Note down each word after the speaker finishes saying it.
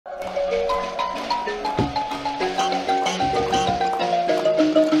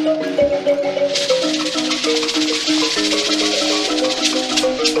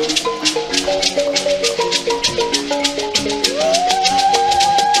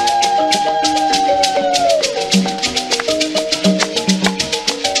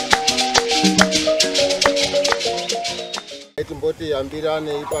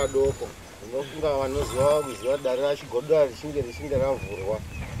ngatiyambirane ipadoko. Unofunga vanoziva dare rachigodora richinge ravhurwa.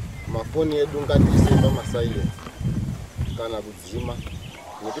 Mafoni edu ngatiise pamasilence kana kudzima.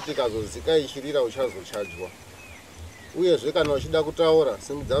 Nekuti kazozika ichirira uchazochajwa. Uyezve kana uchida kutaura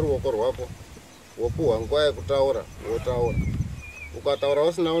simudza ruoko rwako wopuhwa nguva yekutaura wotaura. Ukataura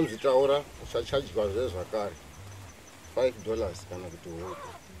usina kunzi taura uchachajwa zvakare $5 kana kuti huku.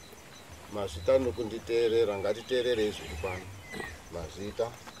 Mazvita nokunditeerera ngatiteerere zviri pano.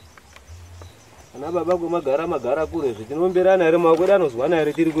 Mazvita ana baba magara kure zvitinomberana ere makweda anozwana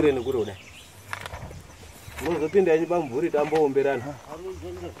ere tiri kure nekure kudai. Munozopinda pamvuri tamboomberana.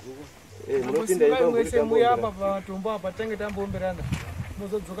 Munopinda pamvuri tamboomberana. Patombo apa tange tamboomberana.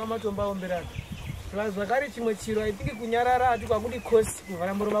 Muzodzoka matombo aomberana. Zvakare chimwe chiro aitiki kunyarara atikwakudi kosi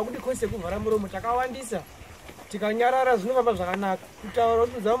kuvhara muromo akudi kosi kuvhara muromo takawandisa. Tikanyarara zvinofamba zvakanaka. Kutaura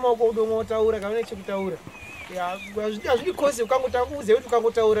unoza maoko udomwa utaura kana chekutaura. Azvidi kosi ukangotakuze kuti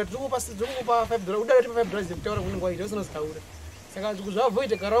ukangotaura tikupa $5 udare $5 yekutaura kunenge waita usinotaura. Saka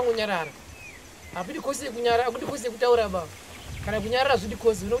zvavoite gara wanyarara. Apidi kosi kunyarara akudi kosi kutaura baba. Kana kunyarara zvidi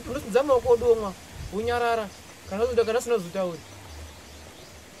kosi unoza maoko udomwa unyarara kana uzoda kana sinozotaura.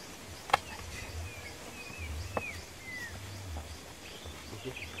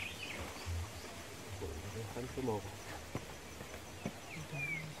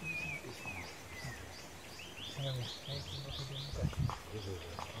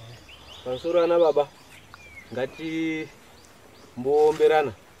 Pansoro ana baba ngati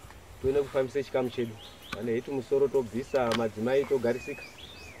mboomberana tuone kufambisa chikamu chedu. Pane hiti musoro tobvisa madzimai togarisika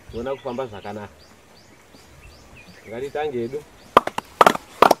tuona kufamba zvakanaka. Ngatitange hedu.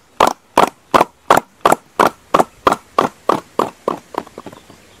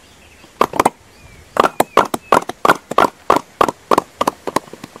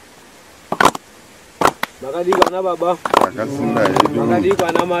 Makadikwa ana baba, makadikwa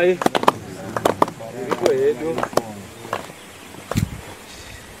ana mai. Iriko hedu.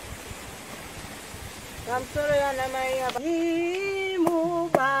 Kamsoro ya ana mai apa?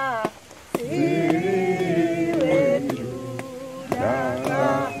 Imuba. Iwetu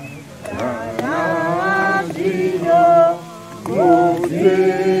daka. Dana sino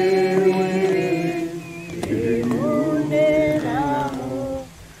mutewe. Imune namu.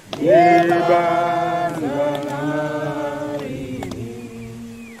 Yeba.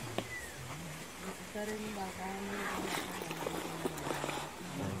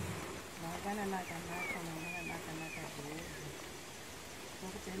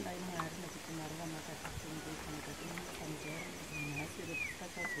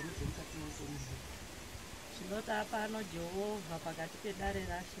 Pano Jehovha pakati pedare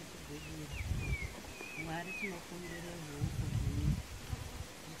rashe tugobira. Mwari tinofundire huko.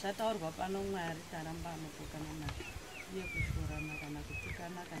 Tichataurwa pano Mwari taramba anopokana naye. Uye kushorana kana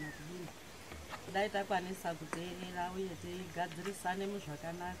kutukana kana kudini. Kudai takwanisa kuteerera uye tigadzirisane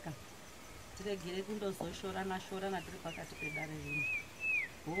muzvakanaka. Tiregere kundozoshorana tiri pakati pedare rino.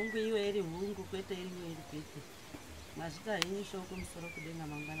 Hungu iwe iri hungu kwete iwe iri kwete. Mazvita henyu shoko musoro kudenga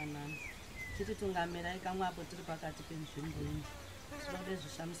mangwana nani. Tiri tungamira ikamwapo tiri pakati penzvimbo ino. Tinode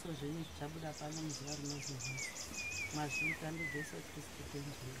zvishamiso zvenyu zvichabuda pano muzuva rinozova. Mazvita ndiJesu Kristu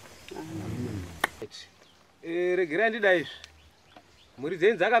tenjeri. Regerai ndida izvi. Mhuri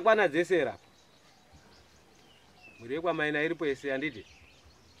dzenyu dzakakwana dzese era. Mhuri yekwamaina iripo yese anditi?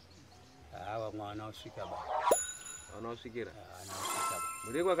 Mwana usvika ba. Mwana usvikira.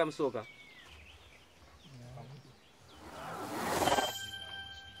 Mhuri yekwakamsoka.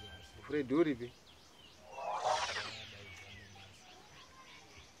 Fred uripi?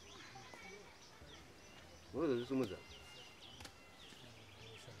 Unozozvisumudza?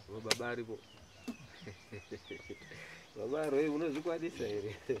 Baba aripo. Baba roi unozvikwanisa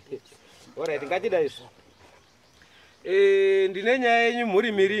here? Alright, ngatida izvo. Ndine nyaya yenyu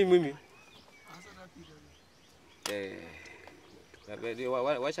mhuri miri imwimi.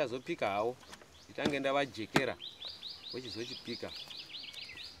 Wachazopika hawo. Itange ndavajekera. Wachizochipika.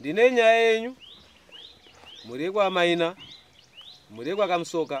 Ndine nyaya yenyu muri yekwamaina, muri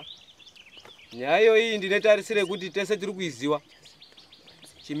yekwakamsoka. Nyaya iyi ndinetarisire kuti tese tiri kuiziva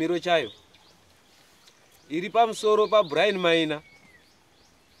chimiro chayo. Iri pamusoro paBrian Maina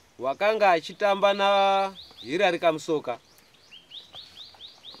wakanga achitamba na Hilary Kamsoka.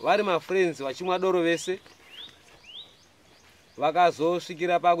 Vari mafriends vachimwa doro vese.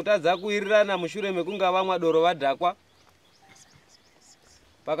 Vakazosvikira pakutadza kuwirirana mushure mekunga vamwa doro vadhakwa.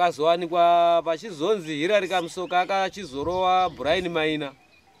 Pakazowanikwa pachizonzi Hilary Kamsoka akachizorowa Brian Maina.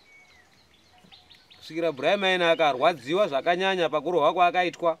 Kusvikira Brian Maina akarwadziwa zvakanyanya pakurohwa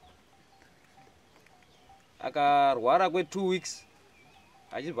kwaakaitwa. Akarwara kwe 2 weeks.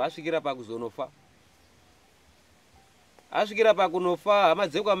 achibva asvikira pakuzonofa. Asvikira pakunofa, hama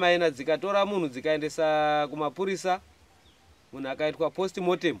dzekwamaina dzikatora munhu dzikaendesa kumapurisa. Munhu akaitwa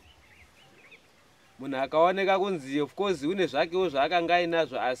postmortem. Munhu akaoneka kunzi of course une zvakewo zvaakanga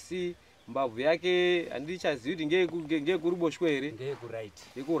ainazvo, asi mbabvu yake handichazivi kuti ngekuruboshwe here, ngekuright,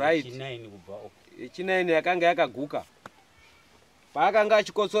 H9 yakanga yakaguka. Paakanga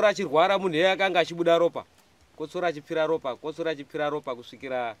achikotsora achirwara, munhu iye akanga achibuda ropa, kotsora achipfira ropa, kotsora achipfira ropa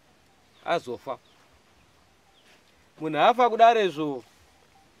kusvikira azofa. Munhu afa kudarezvo,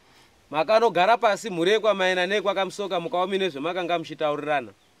 makanogara pasi mhuri yekwamaina nekwakamusoka mukaomi nezvemakanga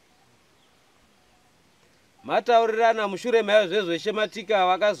muchitaurirana. Mataurirana mushure maizvozvo Shematika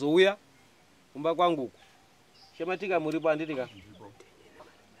vakazouya kumba kwangu. Shematika muripo andidika?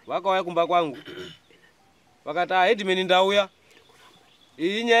 Vakauya kumba kwangu. Vakati headman ndauya.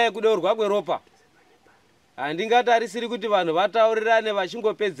 Iyi nyaya yekudeurwa kweropa. Handingatarisiri kuti vanhu vataurirane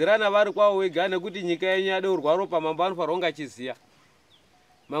vachingopedzerana vari kwavo wega nekuti nyika yenyu yadeurwa ropa, mambo anofanira kunge achiziya.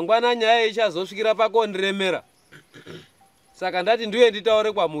 Mangwana nyaya ichazosvikira pakondiremera. Saka ndati ndiye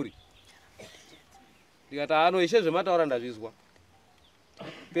nditaure kwamuri. Ndikati ano ishe zvemataura ndazvizwa.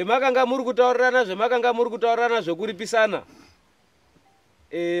 Pemakanga muri kutaurirana zvemakanga muri kutaurirana zvokuripisana.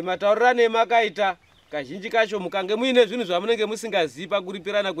 Mataurirane makaita kazhinji kacho mukange muine zvinhu zvamunenge musingazivi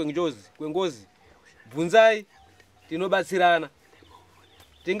pakuripirana kwengozi. Bvunzai, tinobatsirana.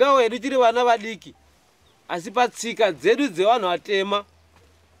 Tingawo hedu tiri vana vadiki, asi patsika dzedu dzevanhu vatema,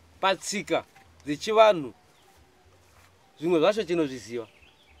 patsika dzechivanhu, zvimwe zvacho tinozviziva.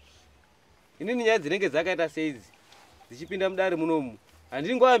 Inini nyaya dzinenge dzakaita seidzi dzichipinda mudare munomu,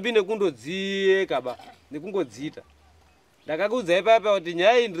 handingoambi nekundodzieka ba, nekungodziita. Ndakakuudzai papa kuti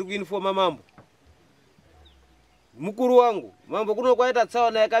nyaya iyi ndiri kuinfoma mambo. Mukuru wangu, mambo kuno kwaita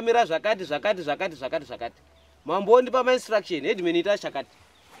tsaona yakamira zvakati. Mambo ondipa ma-instruction, headman ita chakati.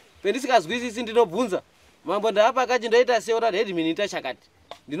 Pendisikazwisisi ndinobvunza. Mambo ndaapa kachi ndoita seona headman ita chakati.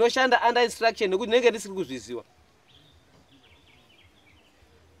 Ndinoshanda under instruction nekuti ndinenge ndisiri kuzviziva.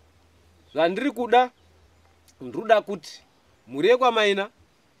 Zvandiri kuda, ndruda kuti muri yekwamaina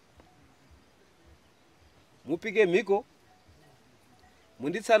mupike mhiko,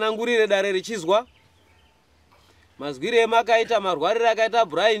 munditsanangurire dare richizwa, mazwire emakaita, marwarire akaita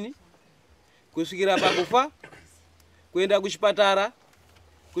Brian, kusvikira pakufa, kuenda kuchipatara,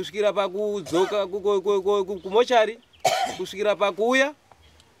 kusvikira pakudzoka kumochari, kusvikira pakuuya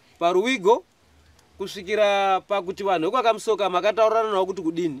paruwigo, kusvikira pakuti vanhu vekwakamusoka makataurana nawo kuti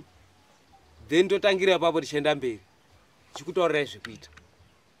kudini. Then totangira papo tichenda mberi. Chikutaurirai zvekuita.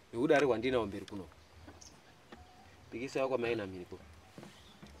 Nekudare kwandinawo mberi kuno. Pikisawo kwamaina mhiko.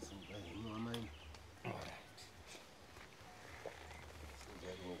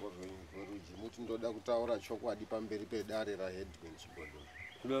 Ndoda kutaura chokwadi pamberi pedare raheadman Chigodora.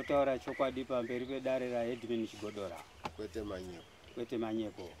 Kudotaura chokwadi pamberi pedare raheadman Chigodora. Kwete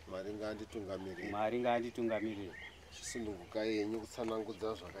manyepo. Mwari ngaanditungamirire. Chisununguka yenyu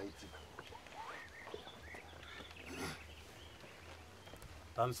kutsanangudza zvakaitika.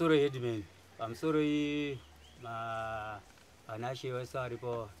 Pamusoro headman, pamusoro anashe wese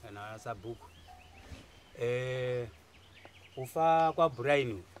aripo kana sabhuku. Kufa kwa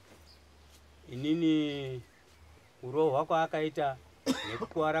Brian, inini kurohwa kwaakaita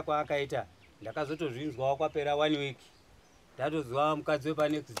nekukuwara kwaakaita ndakazotozvinzwawo kwapera 1 week. Ndatozwa mukadzi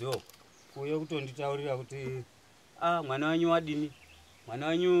wepanext door kuuye kutonditaurira kuti mwana wanyu wadini, mwana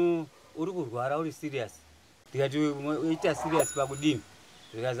wanyu uri kurwara, uri serious. Ndikati uita serious pakudini?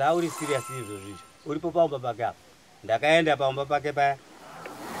 Zvikazi uri serious izvozvo, uripo paumba pake apa. Ndakaenda paumba pake paya,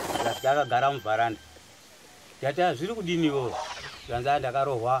 ndikasvika akagara muvharanda. Ndikati zviri kudini ivo? Zvanzi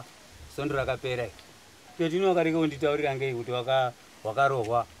ndakarohwa, sondo rakapera. Ndikati wakareka kunditaurira ngei kuti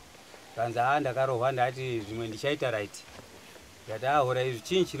wakarohwa? Zvanzi ndakarohwa. Ndati zvimwe ndichaita right. Ndikati hora izvi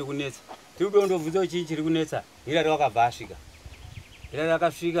chii chiri kunetsa? Tiri kundobvunza chii chiri kunetsa. Hirari wakabva asvika. Hirari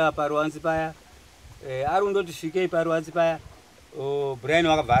akasvika paruwanzi paya, ari kundoti svikei paruwanzi paya, Brian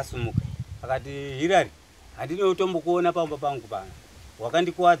wakabva asumuka. Akati Hirari, handine utombokuona paumba pangu pano,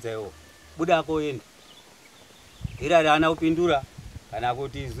 wakandikuwadza iwo, buda ako enda. Hirari haana kupindura kana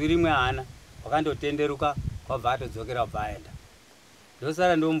kuti zwi rimwe haana, wakandotenderuka wabva atodzokera wabva aenda.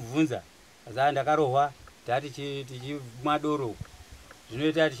 Ndosara ndomubvunza, aza ndakarohwa, ndati tichimwa doro.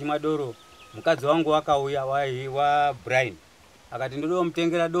 Zvinoita tichimwa doro, mukadzi wangu wakauya wa Brian. Akati ndoda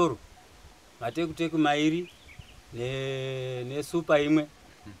kumutengera doro, matekuteku mairi nesupa imwe.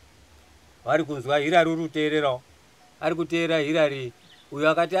 Vari kunzwa Hirari uri kuteererawo. Ari kuteera Hirari uyo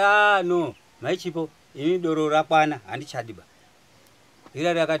akati no, maichipo ini doro rakwana handichadiba.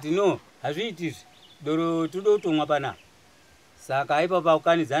 Hirari akati no, hazviitizvi, doro toda kutomwa panapa. Saka aipa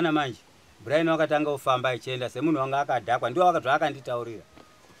paukanidzana manje Brian wakatanga kufamba achienda semunhu wanga akadhakwa, ndio akazvaakanditaurira.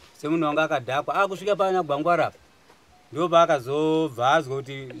 Semunhu wanga akadhakwa akusvika pana Gwangwara ndio paakazobva azwa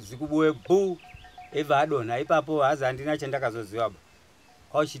kuti zikubuwe bhu ebva adonha ipapo hazi handina chandakazoziva ba.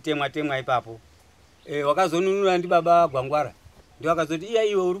 Kwauchitemwa temwa ipapo. Wakazonunura ndi baba Gwangwara. Ndio akazoti iya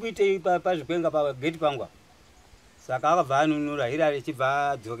iwe uri kuitei pazvikwenga pa gate pangwa. Saka akabva anunura Hilary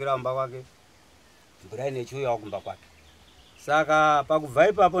achibva adzokera kumba kwake. Brian echiuya kumba kwake. Saka pakubva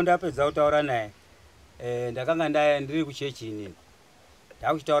ipapo ndapedza kutaura naye. Ndakanga ndaya ndiri kuchechi inini.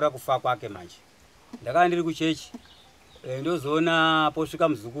 Ndakuchitaura kufa kwake manje. Ndakanga ndiri kuchechi. Ndozoona posvika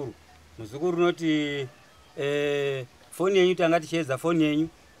muzukuru. Muzukuru unoti foni yenyu tanga tichedza foni yenyu,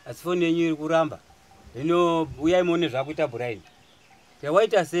 asi foni yenyu iri kuramba. Hino uyai muone zvakuita Brian.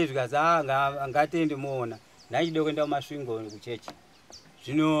 Waita sei zvikazi ngatende muona. Ndachide kuenda kumasvingo kuchechi.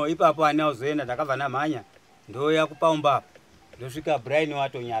 Zvino ipapo ana uzoenda ndakabva namhanya ndoya kupaumba. Ndosvika Brian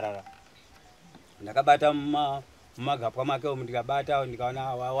watonyarara. Ndakabata mumagapwa make omu ndikabata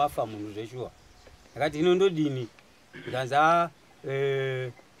ndikaona wafa munhu zveshuwa. Ndakati hino ndodini? Ndikanza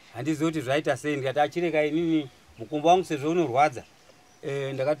handizivi kuti zvaita sei. Ndikati achireka inini mukumbo wangu sezvo unorwadza.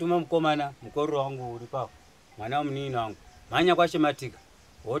 Ndakatuma mukomana mukororo wangu uri papo. Mwana wamunini wangu. Mhanya kwaShematika.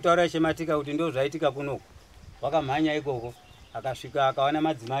 Wotaura Shematika kuti ndo zvaitika kunoko. Wakamhanya ikoko. Akasvika akaona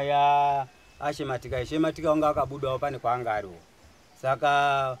madzimai aShematika. Shematika wanga akabudawo pane kwaanga ariwo.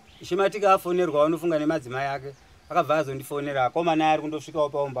 Saka Shematika afonerwa unofunga nemadzimai ake. Akabva azondifonera akomana ari kundosvikawo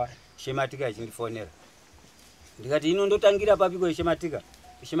paumba. Shematika achindifonera. Ndikati hino ndotangira papiko Shematika.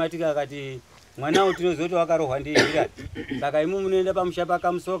 Shematika akati mwana utinoziva kuti wakarohwa ndiHilary. Saka imu munoenda pamusha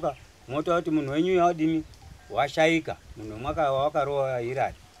pakamusoka motaura kuti munhu wenyu yaudini washaika. Munhu mwaka wakarohwa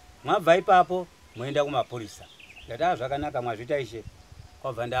Hilary. Mwabva ipapo moenda kumapurisa. Ndati zvakanaka mwazvita ishe.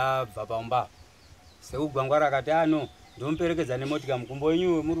 Kwabva ndabva paumba. Sekugwangwara akati no ndomuperekedza nemotika mukumbo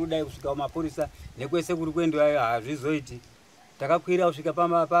wenyu muri kudai kusvika kumapurisa nekwese kuri kuendiwayo hazvizoiti. Takakwira kusvika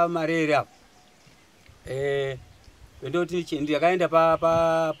pamarere apo. Ndoti ndakaenda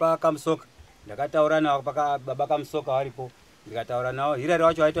pakamusoka. Ndakataura nawo baba kamusoka waripo. Ndikataura nawo Hilary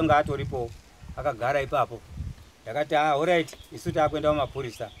wacho aitonga atoripo. Akagara ipapo. Ndakati alright isu takwenda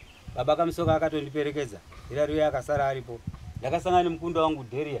kumapurisa. Baba kamusoka akatondiperekedza. Hilary uya akasara aripo. Ndakasangana nemukunda wangu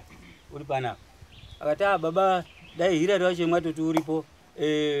Deria uri panapa. Akati baba dai Hilary wacho mwatoti uripo.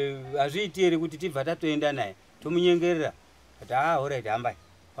 Hazviiti ere kuti tibva tatoenda naye tomunyengerera. Akati alright hambai.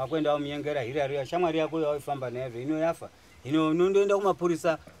 Wakwenda umunyengera Hilary uya shamwari yako yaifamba naye zvino yafa. Hino nondoenda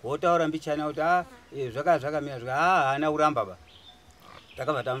kumapurisa wotaura mbichana kuti zvakamira zvika hana uramba ba.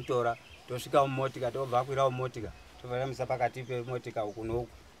 Takabva tamutora tosvika mumotika tobva akwira mumotika tobva tamisa pakati pemotika uku noku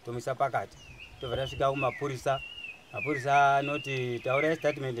tomisa pakati tobva tasvika kumapurisa. Mapurisa anoti taurai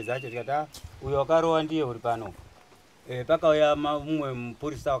statement dzacho tikati uyo wakarohwa ndiye uri pano. Pakauya mumwe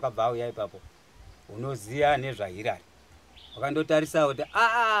mupurisa wakabva auya ipapo unoziya nezvaHilary. Wakandotarisa kuti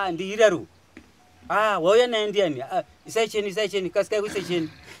ndiHilary. Wauya naye ndiani? Isai cheni kasikai kuise cheni.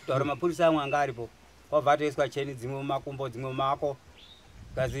 Taura mapurisa amwe anga aripo. Wabva atoiswa cheni dzimwe mumakumbo dzimwe mumako.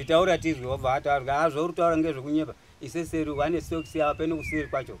 Kazi taura tizwe wabva ataura zvauri taura ngezvekunyepa. Iseseri wane sokisi apa pene kusiri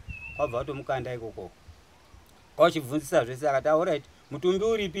kwacho. Wabva atomukanda ikoko. Kwauchibvunzisa zvese akati alright mutumbi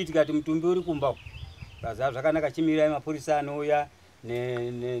uripi? Tikati mutumbi uri kumba. Kazi zvakanaka chimirai mapurisa anouya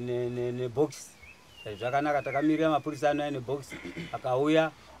ne box. Zvakanaka takamirira mapurisa anouya ne box.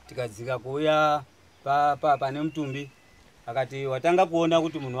 Akauya tikadzika kuuya pane mutumbi. Akati watanga kuona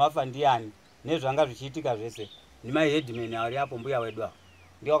kuti munhu wafa ndiani nezvanga zvichiitika zvese ndimai headman ari apo mbuya wedu apo.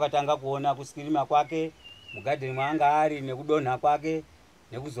 Ndio wakatanga kuona kuskirima kwake mugadheni mwanga ari nekudonha kwake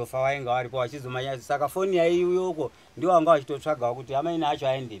nekuzofa wainga waripo wachizomanya. Saka foni yaiyuko ndio wanga wachitotsvagawo kuti amaina acho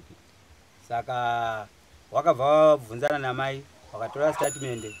aendepi. Saka wakabva wabvunzana namai wakatora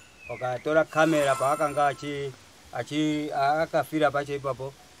statement wakatora kamera paakanga akafira pacho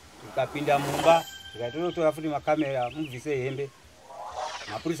ipapo. Tukapinda mumba tikatotora futi makamera mubvise hembe.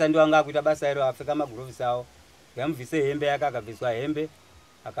 Mapurisa ndio anga akuita basa iro apfeka magurovisi awo. Yamubvise hembe yake akabviswa hembe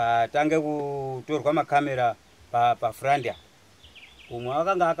akatange kutorwa makamera pafranda. Umwe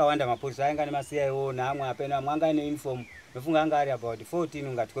akanga akawanda mapurisa ainga nemasiyawo namwe apena mwanga ne uniform. Ndofunga anga ari about 14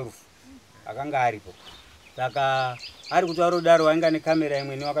 unga 12 akanga aripo. Saka ari kutaura kudaro wainga nekamera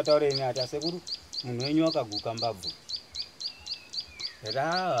imwe ni wakataura ine ati asekuru munhu wenyu akaguka mbabvu.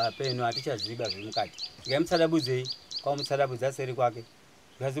 Apeno atichaziba zvemukati. Tikamutsadabudzei kwamutsadabudzira seri kwake.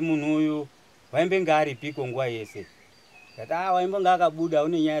 Zvikazi munhu uyu waimbenge aripiko nguva yese. Tikati waimbenge akabuda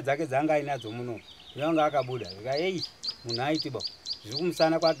une nyaya dzake dzanga ainadzo muno. Nyanga akabuda. Zvika munhu aiti ba. Zviri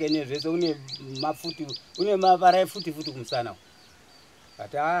kumusana kwake nezvese une mafuti une mavara efuti kumusana.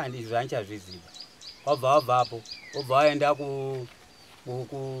 Tikati handizvo anchazviziba. wabvapo obva waenda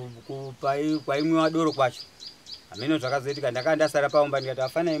kwaimwiwa doro kwacho. Hameno zvakazoitika ndakanga ndasara paumba ndikati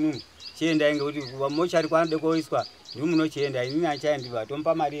afana imwimwi chiendai ngekuti mochari kwaanode koiswa ndimi munochienda, inini achaendiba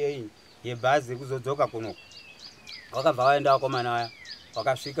tompa mari yebhazi kuzodzoka kunoko. Wakabva waenda wakomana waya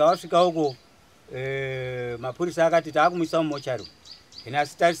wasvika uko mapurisa akati taakumisa mumochari.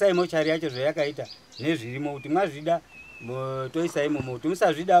 Asi tarisai mochari yacho zvayakaita nezvirimo kuti mwazvida toisai imomo, kuti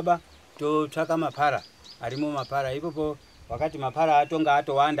musazvidaba totsvaka mapara arimo mapara. Ipopo wakati mapara atonga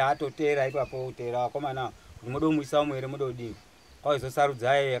atowanda atotera ipapo utera wakomana kuti modo muisa umwe here modo udini.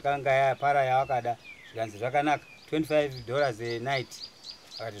 Kwaizosarudza yakanga yapara yawakada zvikanzi zvakanaka $25 a night.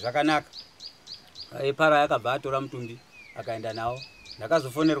 Akati zvakanaka. Ipara yakabva atora mutumbi akaenda nawo.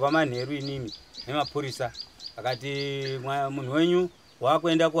 Ndakazofonerwa manheru inini nemapurisa akati munhu wenyu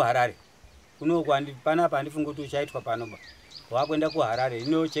wakuenda kuHarare. Kuno panapa handifungi kuti uchaitwa panoba. Wakuenda kuHarare.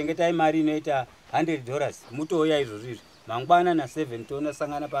 Hino chengetai mari inoita $100 mutouya izvozvo. Mangwana na 7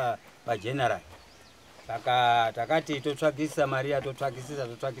 tonosangana pageneral. Saka takati totsvagisa mari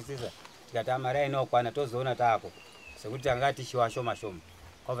totsvagisisa tikati mari ainokwana tozoona taako sekuti tanga tichiwa shoma.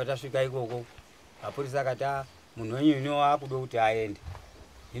 Kwabva tasvika ikoko mapurisa akati munhu wenyu ino akuda kuti aende.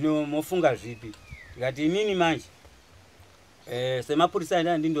 Hino mofunga zvipi? Tikati inini manje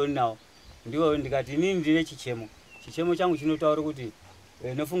semapurisa ndindori nawo ndiwo ndikati inini ndine chichemo changu chinotaura kuti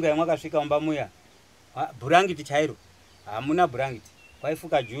nofunga mwakasvika mumba muya burangiti chairo hamuna burangiti,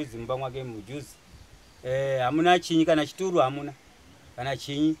 kwaifuka juzi mumba mwake mujuzi. Hamuna chinyi kana chituru hamuna kana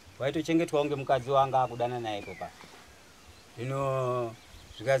chinyi, waitochengetwa kunge mukadzi wanga akudana naye ipopa. Hino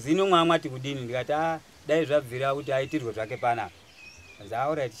zvikazi ino mwamwati kudini, ndikati dai zvabvira kuti aitirwe zvake panapa.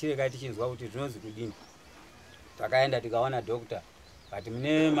 Alright, chireka tichinzwa kuti zvinozi kudini. Takaenda tikaona dokta kati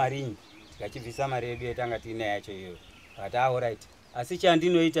mune marinyi, tikachibvisa mari yedu yatanga tiina yacho iyoyo. Kati alright, asi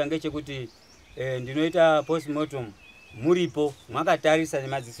chandinoita ngechekuti ndinoita postmortem muripo mwakatarisa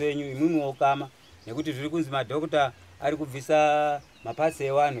nemadziso enyu imwimwi okama, nekuti zviri kunzi madokta ari kubvisa mapatsi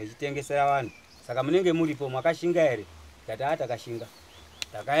evanhu echitengesera vanhu. Saka munenge muripo mwakashinga here? Tikati takashinga.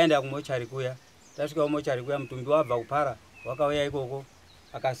 Takaenda kumochari kuya. Tasvika kumochari kuya mutumbi wabva kupara wakauya ikoko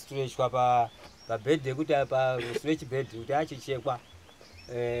akastretchwa pabed yekuti stretch bed kuti achichekwa.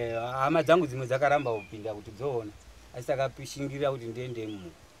 Hama dzangu dzimwe dzakaramba kupinda kuti dzoona, asi takapishingirira kuti ndiende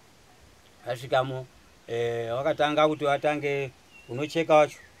mumu. Asvikamo wakatanga kuti atange unocheka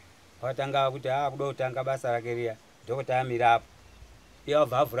wacho, wakatanga kuti kuda kutanga basa rake riya. Dhokota amira apo iye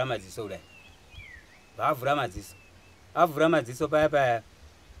wabva avhura madziso kudai, avhura madziso paya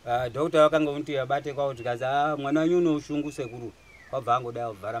dhokota wakanga uti abate kwawo tikazi mwana wanyu uno ushungu sekuru. Wabva angoda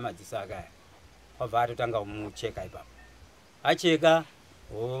kuvhara madziso akaya, wabva atotanga kumucheka ipapo. Acheka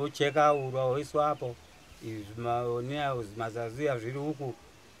ocheka urwa oiswa apo mazazuya zviri uku.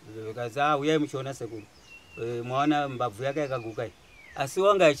 Kazi uyai muchiona sekuru, mwaona mbabvu yake yakaguka iyi. Asi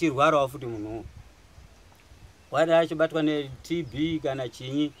wanga achirwarawo futi munhu wada achibatwa neTB kana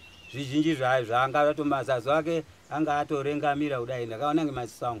chinyi zvizhinji zvaanga atomazazo ake anga atorengamira kudai. Ndakaona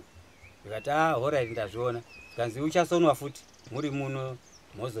ngemaziso angu ndikati alright ndazviona. Kanzi uchasonwa futi muri muno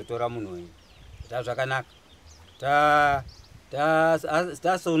mozotora munhu wenyu. Zvakanaka.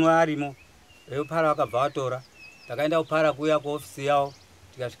 Tasonwa arimo wepara wakabva watora. Takaenda kupara kuya kuofisi yawo.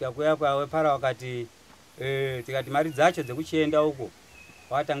 Tikasvika kuya wepara wakati tikati mari dzacho dzekuchienda uko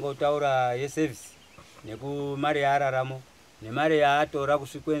watanga kutaura yeservice nekumari yaararamo nemari yaatora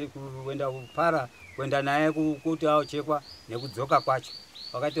kuenda kupara kuenda naye kuti aochekwa nekudzoka kwacho.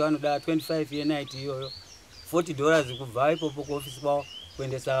 Wakati vanoda 25 yenight iyoyo, $40 kubva ipopo kuofisi kwawo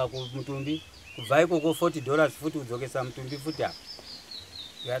kuendesa kumutumbi, kubva ikoko $40 futi kudzokesa mutumbi futi apo.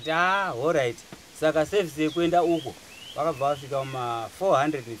 Tikati alright. Saka service yekuenda uko wakabva wasvika $450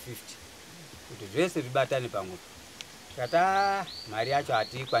 kuti zvese zvibatane pamwe. Tikati mari yacho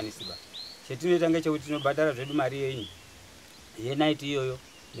hatiikwanisiba. Chetinoita ngechekuti tinobhadhara zvedu mari yenight iyoyo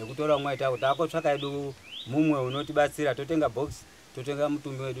nekutora mwaita kuti akotsvaka edu mumwe unotibatsira, totenga box, totenga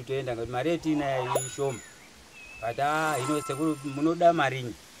mutumbi wedu toenda ngekuti mari yetinayo ishoma. Kati hino sekuru munoda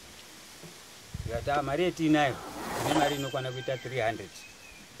marinyi? Tikati mari yetinayo ine mari inokwana kuita 300.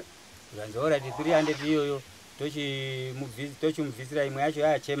 Zvanzora kuti 300 iyoyo tochimubvisira imwe yacho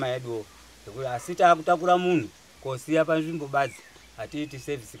yachema yeduwo. Asi takutakura munhu kosiya panzvimbo badzi hatiiti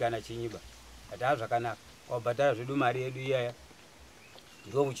service kana chinyiba. Kati zvakanaka, kwabhadhara zvedu mari yedu iyaya.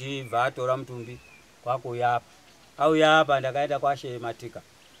 Ndiko kuchibva atora mutumbi kwakuuya apa. Auya apa ndakaenda kwaShematika.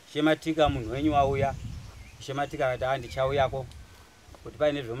 Shematika munhu wenyu wauya. Shematika akati ndichauyako kuti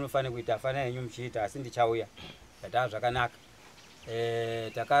paine zvamunofanira kuita afana yenyu muchiita, asi ndichauya. Kati zvakanaka.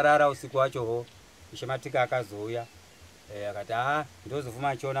 Takarara usiku wachoho. Shematika akazouya akati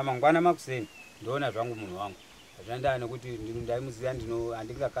ndozovuma chiona mangwana makuseni ndoona zvangu munhu wangu zvanda nekuti ndaimuziva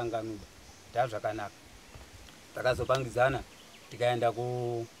handingakanganwi ndazvakanaka. Takazopangidzana tikaenda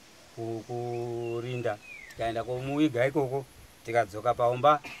kurinda, tikaenda kumuiga ikoko, tikadzoka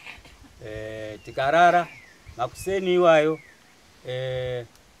paumba, tikarara makuseni iwayo.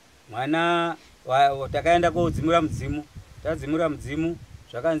 Mwana takaenda kodzimura mudzimu, tadzimura mudzimu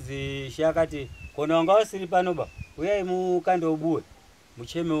zvakanzi shakati kona wanga usiri panoba uyai mukandobuwe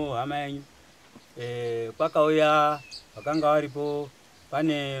muchemewo hama yenyu. Kwakauya vakanga varipo,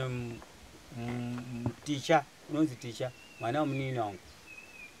 pane ticha unonzi ticha, mwana wemunini wangu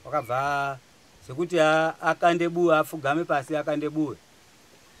wakabva sekuti akande buwe, afugame pasi akande buwe,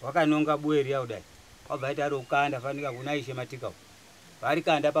 wakanonga buwe riya kudai, wabva aita ari ukanda fanika kunaishe matika vari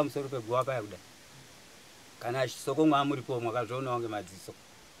kanda pamusoro peguwa paya kudai, kana soko mwamuripo mwakazvionawo ngemadziso.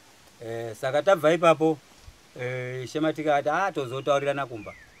 Saka tabva ipapo shematika ati tozotaurirana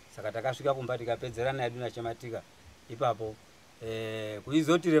kumba. Saka takasvika kumba tikapedzerana edu nashematika ipapo.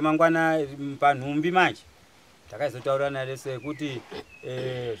 Kuizoti remangwana panhumbi manje takazotaurirana lese kuti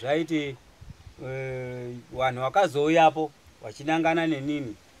zvaiti vanhu vakazouyapo vachinangana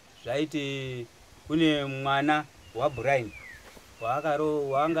nenini, zvaiti kune mwana waBrain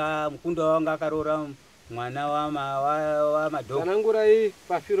wanga mukunda wanga akarora mwana wamadhogo. Kanangurai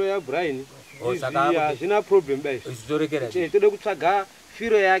pafiro yaBrain hazvina problem bai, zitorekera tode kutsvaga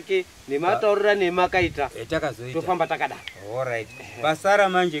firo yake nemataurira nemakaita takazoita tofamba takadaro. Alright. Pasara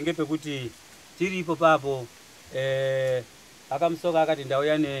manje ngepekuti tiripo papo akamusoka akati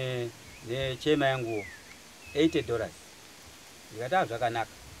ndauya nechema yangu $80. Ndikati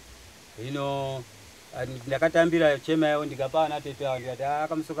zvakanaka. Hino ndakatambira chema yawo ndikapa ana tete yawo ndikati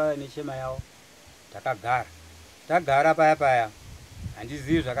akamusoka nechema yawo. Tagara paya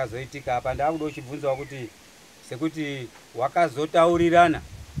handizivi zvakazoitika apa. Ndakuda kuchibvunzawo kuti sekuti wakazotaurirana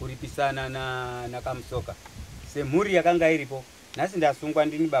kuripisana nakamusoka semhuri yakanga iripo, nhasi ndasungwa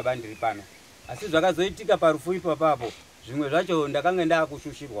ndini baba ndiri pano, asi zvakazoitika parufu ipapapo zvimwe zvacho ndakanga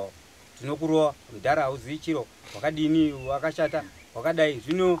ndakushushirwawo. Tinokurowa mudhara hauzivi chiro wakadini wakashata wakadai,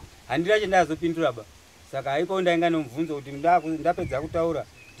 zvino handina chendazopindura ba. Saka ipo ndainga nomubvunzo kuti ndapedza kutaura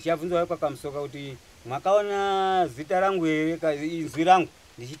ndichabvunzawo kwakamusoka kuti mwakaona zita rangu here, inzwi rangu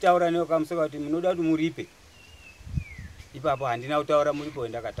ndichitaura newakamusoka kuti munoda kuti muripe. Ipapo handina kutaura muripo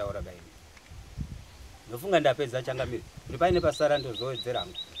ndakataura baini. Ndofunga ndapedza changamire. Kuti paine pasara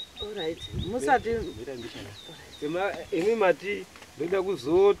ndozowedzerangu. Alright. Musati imi mati ndoda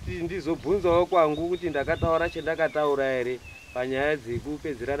kuzoti ndizobvunzawo kwangu kuti ndakataura chendakataura here panyaya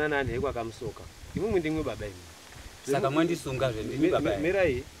dzekupedzerana nanhu ekwakamusoka. Imwe ndimwe baba imi. Saka mwandisunga zvendini baba imi.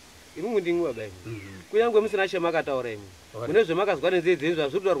 Mirai. Imwe ndimwe baba imi. Kunyangwe musina chemakataura imi. Kune zvemakazwa nenzedzenyu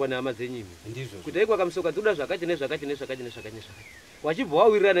zvazvotaurwa nehama dzenyu imi. Ndizvo. Kuti ekwakamusoka dzoda zvakati nezvakati nezvakati nezvakati nezvakati. Wachibva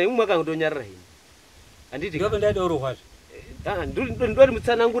wawirirana imwe mwakandonyarara imi. Handiti ndipo ndaidorohwazve. Ndori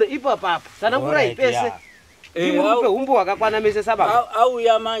mutsanangure ipapapo. Tsanangurai pese. Imupe humbo wakakwana mese sababa.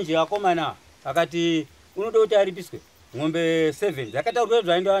 Auya manje akomana akati unoda kuti aripiswe ng'ombe 7 dzakataurwa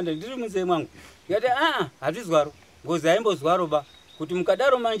zvaindawanda ndiri munzee mwangu. Ndikati hazvizwaro, ngozi haimbozwaro ba, kuti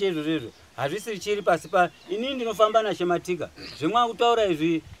mukadaro manje izvozvo hazvisiri chiri pasi pa inini ndinofamba nashematika. Zvemwakutaura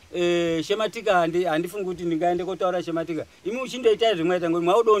izvi shematika handifungi kuti ndingaende kotaura shematika. Imi uchindoita zvimwaita ngoti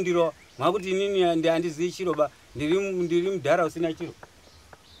mwaudondiro mwakuti inini handizivi chiro ba, ndiri mudhara usina chiro.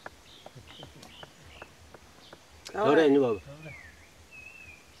 Tauraini baba.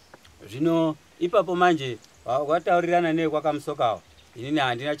 Zvino ipapo manje wakataurirana nekwakamusokawo, inini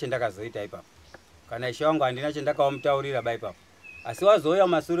handina chendakazoita ipapo. Kana ishe wangu handina chendakawamutaurira ba ipapo. Asi wazouya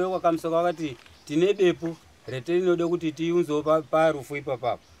mashure kwakamusoka wakati tine bepu retinode kuti tiunzewo parufu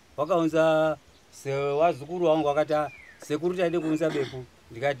ipapapo. Wakaunza wazukuru wangu wakati sekuru taide kuunza bepu.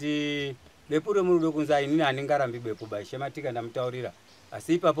 Ndikati bepu remunoda kuunza inini handingarambi bepu ba, shematika ndamutaurira.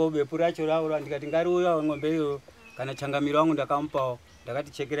 Asi ipapo bepu racho raura ndikati ngariuya ng'ombe iyo kana changamiro wangu ndakamupawo.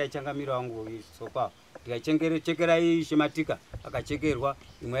 Ndakati chekerai changamiro wangu sopa. Ndikachekerai shematika akachekerwa,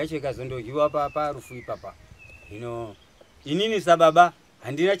 imwe yacho ikazondoryiwa parufu ipapa. Hino inini sababa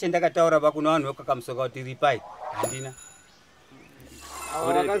handina chendakataura ba kuna vanhu vekakamusoka kuti ripai, handina.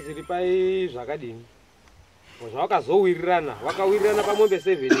 Wakaziripai zvakadini? Zvawakazowirirana, wakawirirana pamombe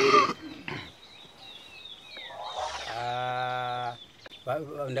 7 here.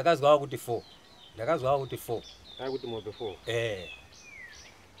 Ndakazwawo kuti 4. Ndakazwawo kuti 4. Kuti mombe 4.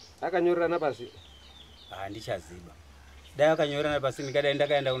 Akanyorana pasi. Handichaziba. Dai akanyorana pasi ndikadai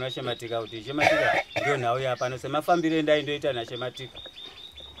ndakaenda kuna Shematika kuti Shematika ndio nhau yapa no semafambire ndaindoita na Shematika.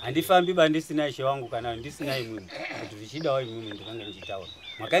 Handifambi bandisina ishe wangu kana ndisina imwe. Kuti zvichidawo imwe ndikanga ndichitaura.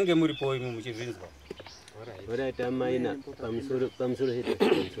 Makange muripo imwe muchizvinzwa. Alright, amaina pamusoro hetu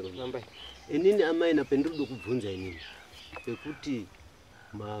pamusoro. Inini amaina pendudo kubvunza inini. Pekuti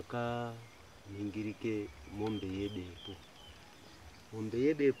maka ningirike mombe yedepo.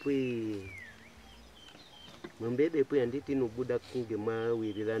 Mombe yedepo yanditi inobuda kunge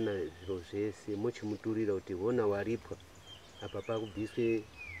mawirirana zviro zvese muchimuturira kuti hona waripwa apa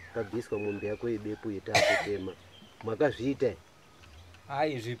pabviswa mombe yako yedepo yetakutema. Mwakazviita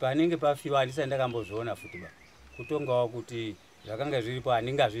izvi panenge pafiwa handisati ndakambozviona futi ba. Kutongawo kuti zvakanga zviripo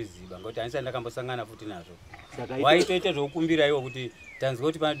handingazviziva ngekuti handisati ndakambosangana futi nazvo. Waitoita zvokukumbira iwo kuti tanzwa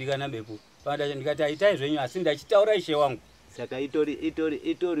kuti panodikana bepo. Ndikati aitai zvenyu asi ndachitaura ishe wangu. Saka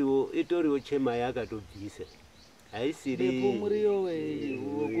itoriwo chema yakatobvisa. Haisiri bepo muriyo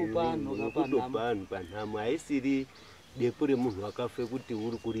wekupanhu panhamo, haisiri bepo remunhu akafe kuti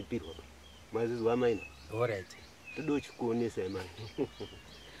uri kuripirwa. Mazizwa maina? Alright. Todo chikuonesa mani.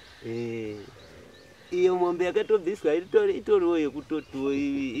 Iyo mombe yakatobviswa itoriwo yekutotiwo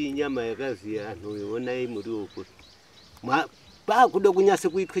inyama yakaziya anhu iona muriwo kuti. Pakuda kunyase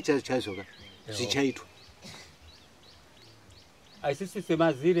kuitwa chaizvo ka zvichaitwa. Aisisi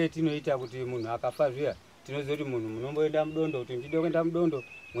semazire tinoita kuti munhu akafa zviya tinoziva kuti munhu munomboenda mudondo kuti ndide kuenda mudondo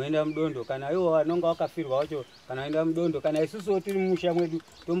moenda mudondo kana iwo vanonga vakafirwa wacho kana oenda mudondo kana isusuwo tiri mumusha mwedu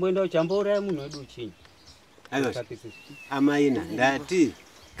tomboenda kuchambouraya munhu wedu uchinyi. Amaina ndati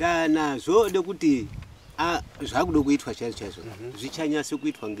kana zvode kuti zvakuda kuitwa chaizvo zvichanyase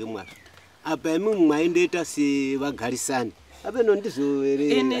kuitwa ngemwazvo. Apa imi mwaindoita sevagarisani apeno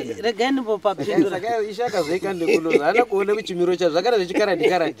ndizoverera regai ndimbopapindura ishaka zvaikande kuno hana kuone kuchimiro cha zvakara zvichikarandi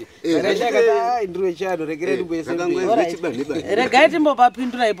ishaka ndiro chano regere ndimboyese regai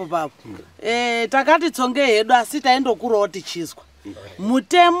timbopapindura ipo papo. Takati tsonge hedu asi taindokurawo tichizwa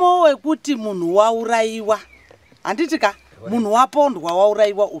mutemo wekuti munhu wauraiwa handiti ka munhu wapondwa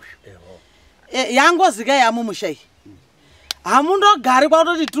wauraiwa uyu yangozika yamumushai hamundogari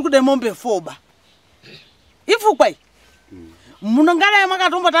kwakutoti tiri kude mombe 4 ba ifukwai munongadai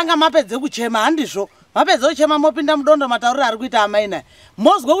makatombotanga mapedze kuchema handizvo mapedze kuchema mopinda mudondo matauriro ari kuita amaina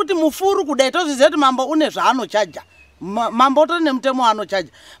mozwe kuti mufuru kudai tozviziva kuti mambo une zvaanochaja mambo utori nemutemo waanochaja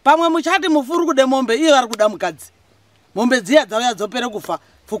pamwe muchati mufuru kude mombe iyo ari kuda mukadzi mombe dziya dzauya dzopere kufa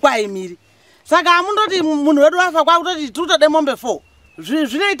pfukwa haimiri saka hamundoti munhu wedu wafa kwakutoti tiri kutode mombe 4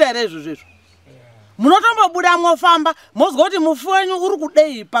 zvinoita here izvozvo munotombobuda mofamba mozwa kuti mufu wenyu uri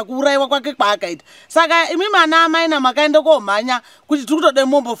kudei pakuuraiwa kwake kwaakaita saka imi mana amaina makaenda komhanya kuti tiri kutode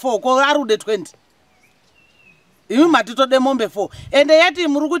mombe 4 ko ari kude 20 imi matitode mombe 4 ende yati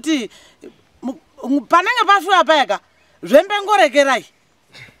muri kuti panenge pafiwa payaka zvembengorekerai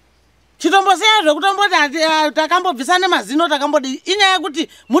chitomboseya zvekutomboti takambobvisane mazino takambodi inyaya yekuti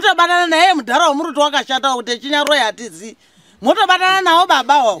mutobatana naye mudhara wamuri wakashata kuti chinyaroi hatizivi motobatana nawo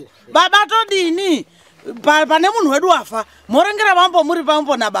baba wawo baba todini pane munhu wedu wafa morengera vambo muri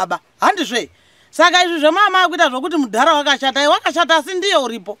pambo nababa handizve saka izvi zvemama akuita zvokuti mudhara wakashata asi ndiye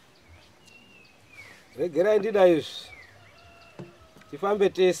uripo. Regerai ndida izvi tifambe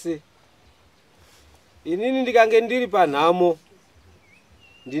tese. Inini ndikange ndiri panhamo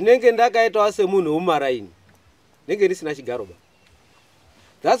ndinenge ndakaitawo semunhu womumaraini ndenge ndisina chigaro ba.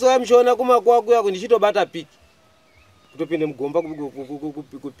 That's why muchiona kumakuwa kuya kundichitobata piki kutopinde mugomba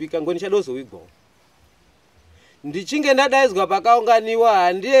kupika ngoni chadozowigwawo. Ndichinge ndadaidzwa pakaunganiwa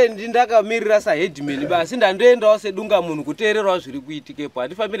handiendi ndakamirira saheadman basi ndandoendawo sedunga munhu kuteererawo zviri kuitikepo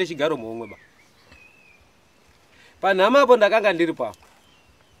handifambi nechigaro muhomwe ba. Panhamapo ndakanga ndiri papo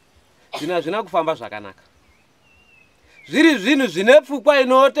zvina kufamba zvakanaka. Zviri zvinhu zvine pfukwa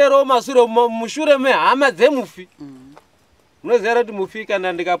inooterawo mushure mehama dzemufi. Munoziva kuti mufi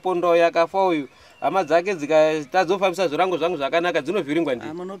kana ndikapondawo yakafa uyu hama dzake dzikatadzofambisa zvirango zvangu zvakanaka dzinovhiringwa ndi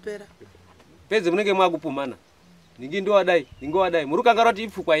munopera pedze munenge mwakupumana ndingowadai muri kanga rati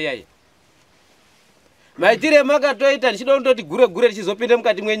ipfukwa iyaya maitire makatoita ndichida kundoti gure tichizopinde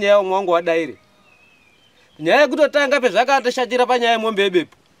mukati mwenyaya mwangu wadaire nyaya yekutotanga pezvakatoshatira panyaya yemombe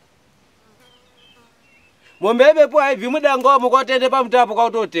yebepo. Mombe yebepo haibvi mudango mukwatende pamutapo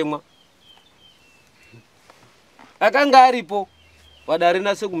kwautotemwa akanga aripo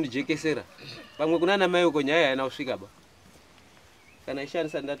wadarina sekumujekesera pamwe kunana mai uko nyaya haina kusvika ba kana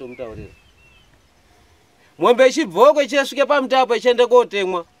ishandisa ndatomutaurira. Mombe ichibvoko ichasvike pamutapo ichiende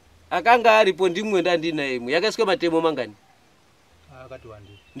kotemwa akanga aripo ndimwe ndandina imwe yakaiswe matemo mangani akati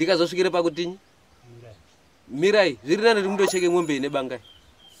wandi ndikazosvikire pakutinyi mirai zviri nani mundocheke mombe ine bangai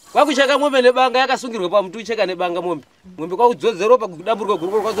kwakucheka mombe nebanga yakasungirwa pamuti ucheka nebanga mombe kwakudzodze ropa kudamburuka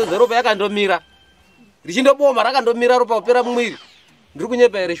guru kwadzodze ropa yakandomira richindoboma rakandomira ropa kupera mumwiri ndiri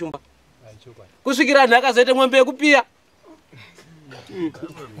kunyepa here shumba kusvikira anhu akazoite mombe yekupiya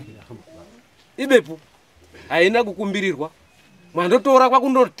ibepo haina kukumbirirwa. Mwandotora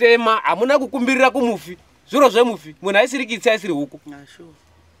kwakundotema, hamuna kukumbirira kumufi. Zviro zvemufi, munhu aisiri kitsi aisiri huku.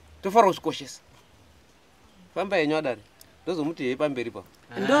 Tofanira kuzvikoshesa. Famba yenyu adare. Ndozomuti yei pamberi pa.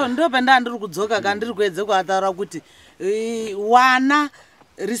 Ndo penda ndiri kudzoka kandiri kuedze kuataura kuti wana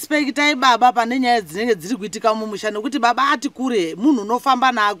respectai baba pane nyaya dzinenge dziri kuitika mumusha nekuti baba ati kure munhu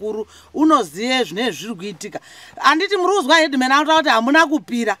unofamba naakuru unoziye zvinenge zviri kuitika. Anditi muri kuzwa headman ataura kuti hamuna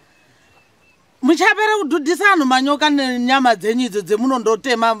kupira. Muchapere kudhudhisa anhu manyoka nenyama dzenyu idzo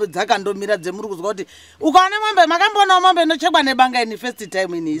dzemunondotema dzakandomira dzemuri kuzwa kuti ukaona mombe makambonawo mombe inochekwa nebanga ini first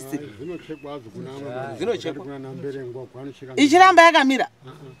time in history. Zvinochekwa. Ichiramba yakamira.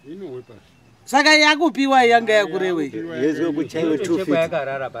 Saka yakupiwa yanga yakurewe. Yezo kuchaiwe 2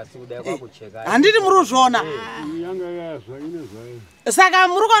 yakarara pasi kudai kwakucheka. Handiti muri kuzviona. Saka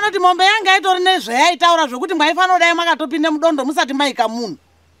muri kuona kuti mombe yanga itori nezvayaitaura zvokuti mwaifana kudai makatopinda mudondo musati maika munhu.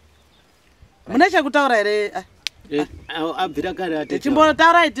 Mune chekutaura here? Abvira kare ate.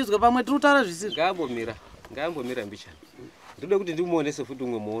 Chimbotaura itizwe pamwe tiri kutaura zvisizvo. Ngambomira mbichana. Ndode kuti ndimuonese futi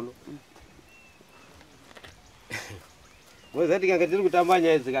umwe muono. Mwazati kanga tiri kutamba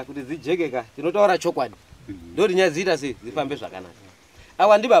nyaya dzika kuti dzijekeka, tinotaura chokwadi. Ndoti nyaya dziita sei dzifambe zvakanaka.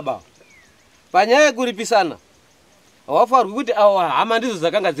 Awa ndi baba. Panyaya yekuripisana. Hawafarwi kuti awa hama ndizo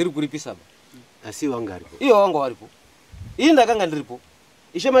dzakanga dziri kuripisana. Asi wanga aripo. Iyo wanga waripo. Ini ndakanga ndiripo.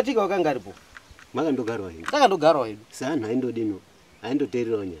 Ishe Matika wakanga aripo. Makandogarwa hino. Takandogarwa hino. Sanhu aindodino.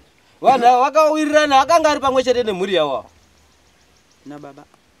 Aindoteerera nyaya. Vanhu vakawirirana vakanga ari pamwe chete nemhuri yavo.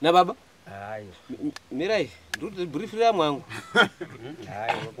 Nababa? Hayi. Mirai, ndiri briefira mwangu.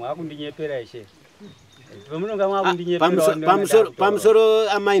 Hayi, mwakundinyephera ishe. Pamunonga mwakundinyephera. Pamusoro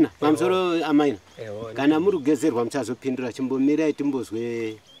amaina. Kana muri kugezerwa muchazopindura chimbomirai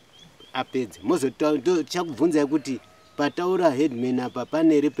timbozwe apedze. Chakubvunzai kuti pataura headman apa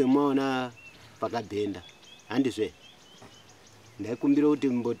panere pemaona pakabhenda. Handizve. Ndaikumbira kuti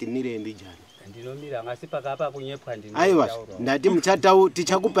mboti mire mbijana. Ndinomira ngasi pakapa kunyepwa ndinotaura. Aiwa, ndati muchatau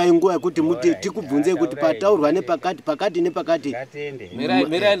tichakupai nguva yekuti muti tikubvunze kuti pataurwa nepakati nepakati.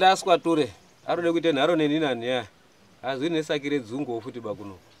 Mirai ndaswa ture. Arode kuite nharo neninani ya. Azvi nesakire dzungu futi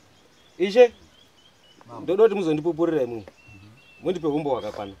bakuno. Ishe. Ndodoti muzondipupurira imwe. Mundipe umbo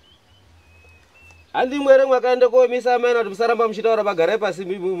wakakwana. Handi mwere mwakaende koomisa amaina kuti musaramba muchitaura pagare pasi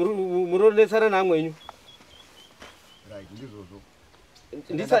muronetsana namwenyu.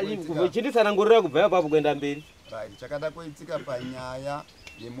 Chinditsanangurira kubva apapo kuenda mberi. Chakada kuitika panyaya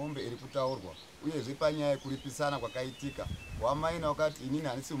yemombe iri kutaurwa uyezve panyaya yekuripisana kwakaitika. Wamaina wakati inini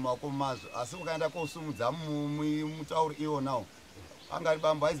handisi mumaoko mazvo asi ukaenda kosumudza mutauri iwonawo anga ari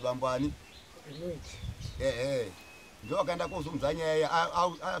bambo aizi bambo ani ndo akaenda kosumudza nyaya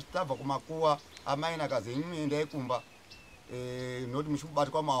tabva kumakuwa amaina akazi endai kumba noti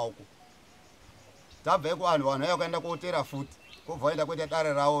muchikubatwa maoko tabva vanhu ayo akaenda kotera futi kobva vaenda kuita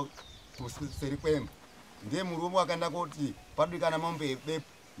dare ravo kuseri kwemba. Ndiye murume akaenda kuti padikana mombe bepu.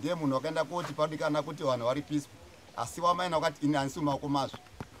 Ndiye munhu akaenda kuti padikana kuti vanhu varipiswa. Asi wamaina wakati ini handisi mumaoko mazvo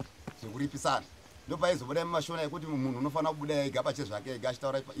zvekuripisana. Ndo paizobuda mumashona ekuti munhu unofanira kubuda ega pachezvake ega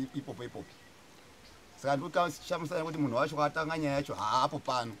achitaura ipopo. Saka ndikashamusana kuti munhu wacho akatanga nyaya yacho haapo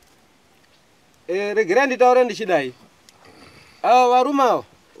pano. Regerai nditaure ndichidai. Ava varume ava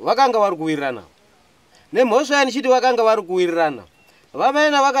vakanga vari kuwirirana. Nemhosva yanichiti vakanga vari kuwirirana.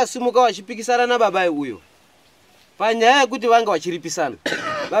 Vamaina vakasimuka vachipikisana nababa uyo. Panyaya yekuti vanga vachiripisana.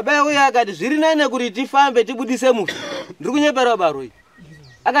 Baba uyo akati zviri nane kuti tifambe tibudise mufi. Ndiri kunyepera baroi.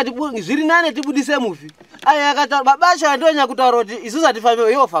 Akati zviri nane tibudise mufi. Aya akati baba acho andonya kutaura kuti isusu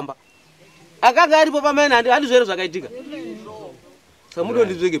atifambe iwo famba. Akanga aripo pamaina handizvere zvakaitika. Samudo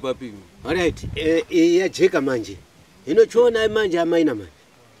ndizveke papi. Alright, yajeka manje. Hino chiona manje amaina manje.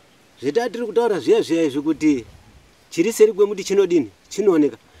 Zvitatiri kutaura zviya izvi kuti chiri seri kwemuti chinodini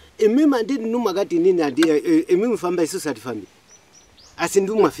chinooneka. Imi mandini numakati nini imi mufamba isusu atifambi. Asi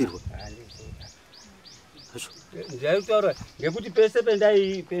ndimwafirwa. Ndaitaura ngekuti pese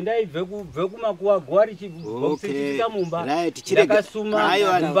pendai bve kumakuwa gwari chichiita mumba ndakasuma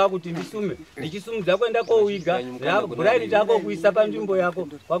mumba kuti ndisume ndichisumudza kwenda kouiga buraini tako kuisa panzvimbo yako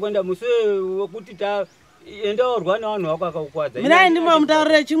kwakwenda musi wekuti enda orwa navanhu vako akakukwadza. Mirai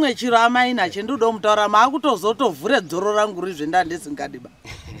ndimamutaurire chimwe chiro amaina chendinoda mutaura maakutozotovhure dzoro rangu rizve ndandisingadiba.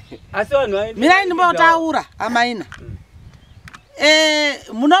 Asi vanhu mirai ndimataura amaina.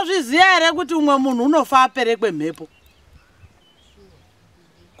 Munozviziva here kuti umwe munhu unofa aperekwe mhepo?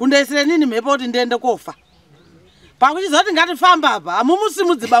 Kundoisire nini mhepo kuti ndiende kofa? Pakuchizoti ngatifamba apa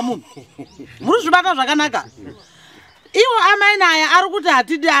hamumusimudziba munhu. Muri zvibata zvakanaka. Iwo amaina aya ari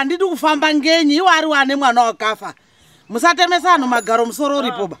kuti handidi kufamba ngenyi, iwo ari wane mwana wakafa. Musatemesa anhu magaro musoro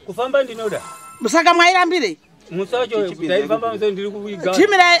uripo ba. Kufamba ndinoda. Musaka mwairambire. Musacho taifamba muso ndiri kuiga.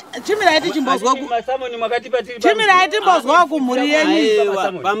 Chimirai tichimbozwa ku. Masamoni makatipa tiri. Chimirai timbozwa ku muri yenyu.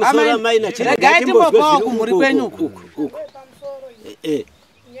 Pamusoro maina regai timbozwa ku muri kwenyu ku.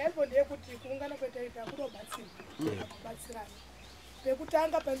 Nyaipo ndeyekuti kuungana kwetaita kunobatsirana.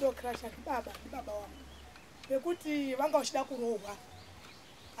 Pekutanga pandokrasha baba wangu. Pekuti vanga uchida kurohwa.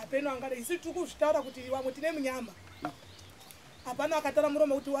 Apeno angada isi tukuzvitaura kuti vamwe tine munyama. Apana akatara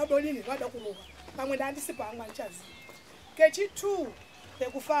muromo kuti wadolini wada kurohwa. Pamwe ndandisi pamwe anchazi. Kechi2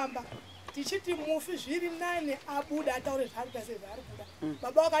 pekufamba. Tichiti mufi zviri nane abuda ataure zvari ari kuda.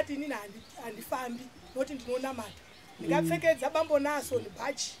 Baba wakati inini handifambi noti ndinonamata. Ndikapfekedza bambo naso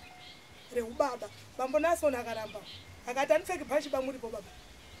nebhachi reubaba. Bambo naso akaramba. Akati andipfeke bhachi pamuripo baba.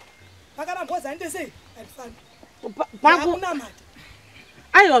 Pakaramba zande sei? Handifambi. Pakunamata.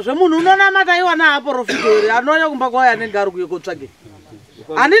 Aiwa zvemunhu unonamata iwana aporofiti anoya kumba kwaya anenge ari kuye kotsvake.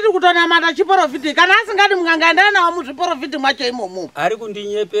 Handiti kutonamata chiporofiti kana asingadi munganga endana nawo muzviporofiti mwacho imomo. Ari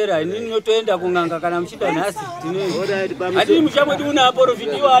kundinyepera inini notoenda kunganga kana muchida nhasi tinei. Handiti muchamoti una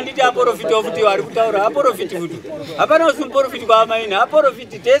aporofiti iwo handiti aporofiti ofuti ari kutaura aporofiti futi. Hapana usimuporofiti kwa amaina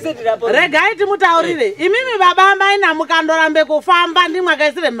aporofiti tese tiri aporofiti. Regai timutaurire. Imimi baba amaina mukandorambe kufamba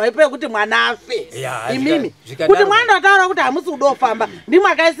ndimwakaisire mhepo yekuti mwana afe. Imimi kuti mwandotaura kuti hamusi kudofamba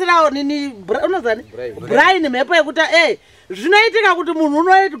ndimwakaisirawo nini unozani Brian mhepo yekuti zvinoitika kuti munhu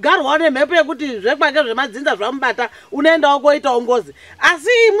unogarwawo nemhepo yekuti zvekwake zvemadzinza zvamubata unoendawo koitawo ngozi asi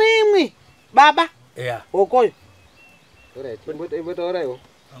imwimwi baba okoyo imbotauraiwo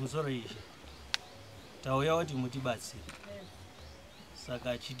pamusoro izvi tauya kuti mutibatsire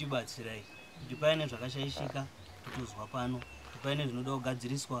saka chitibatsirai kuti paine zvakashaishika totozwa pano kuti paine zvinoda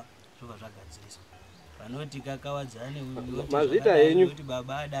kugadziriswa zvobva zvagadziriswa panoti kakawadzane mazvita henyu kuti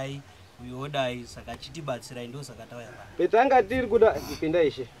baba adai uyodai saka chitibatsirai ndo saka tauya pano petanga tiri kuda kupinda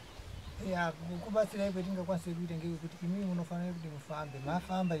ishe kubatsirai kwetingakwanisa kuita ngekuti imimi munofanira kuti mufambe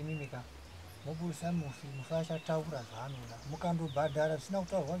mafamba imimi ka mobudisa mufi mufi achataura zvaanoda mukandobhadhara zvisina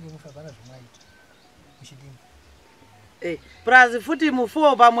kutaurwa ngemufi hapana zvimwaita muchidini prazi futi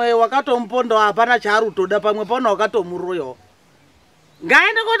mufuwo pamwe wakatompondawo hapana chaarutoda pamwe paona wakatomuroyawo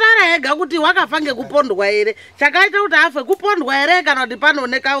ngaende kotaura hega kuti wakafa ngekupondwa here chakaita kuti afe kupondwa here kana kuti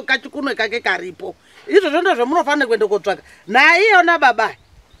panooneka kachikunwe kake karipo izvozvo ndo zvemunofanira kuenda kotsvaka naye iyona baba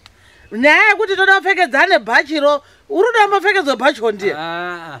nyaya yekuti toda kupfekedzane bhachiro uri kuda bhachi ndiye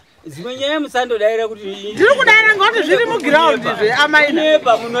dzimwe nyaya musandodaira kuti ndiri kudaira ngoti zviri mugiraundi zve amaina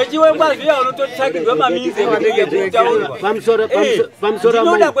munochiwekwa zviya unototsvakirwa maminzi ekunenge kutaurwa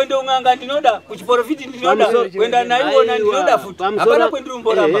ndinoda kuenda unganga ndinoda kuchiporofiti ndinoda kuenda naiwona ndinoda futi hapana kwendiri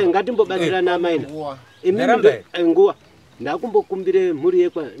umboramba ngatimbobatsirana amaina imimi nguva ndakumbokumbire mhuri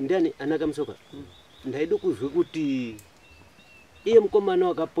yekwa ndiani anakamusoka ndaida kuzwe kuti iye mukomana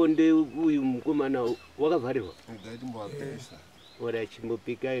wakaponde uyu mukomana wakavharirwa ora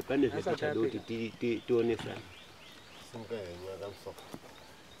chimbopikai pane zvetichada kuti tionesana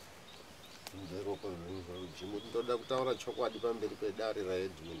ndoda kutaura chokwadi pamberi pedare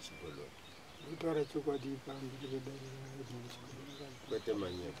raedmund chigololo kutaura chokwadi pamberi pedare raedmund chigololo kwete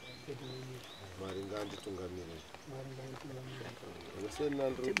manyepo mwari ngaanditungamirei sena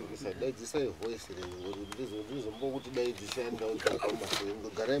ndirikurisa daidzisai voice renyu ngoti ndizombokuti daidzisai ndau dzakamaseengo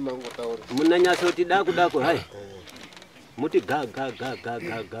garai mangotaura munanyasa kuti dako hai muti ga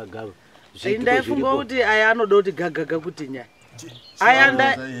ndaifunga kuti aya anoda kuti gagaga kuti nyaya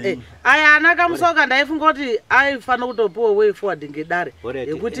aya anakamusoka ndaifunga kuti aifanira kutopuwa way forward ngedare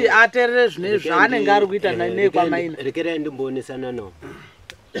yekuti aterere zvine zvaanenge ari kuita nekwamaina rekerai ndimboonesana nawo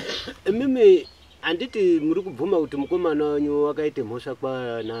imimi handiti muri kubvuma kuti mukomana wanyu wakaite mhosva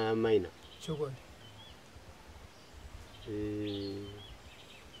kwana maina chokwadi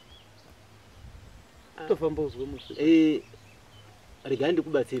tofamba uzwe musi regai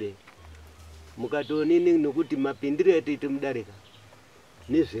ndikubatsirei mukatonini nokuti mapindiro atoite mudarika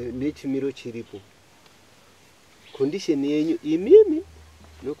nechimiro chiripo condition yenyu imimi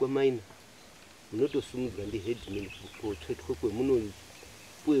nokwamaina munotosumudzwa ndiheadman kotsvetwa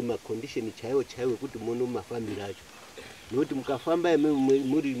kwemunopuwe macondition chaiwo kuti muno mafambiro acho nokuti mukafamba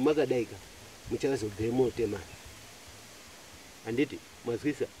muri makadaika muchazobve motemana handiti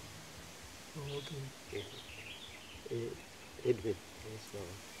mwazwisa Edwin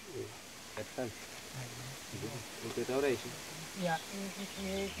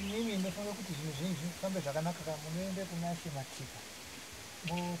mimi ndofunga kuti zvinhu zvinji zvifambe zvakanaka ka munoende kuna shematika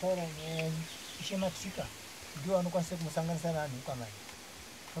motaura neshematika ndiwo anokwanisa kumusanganisa nevanhu vekwamai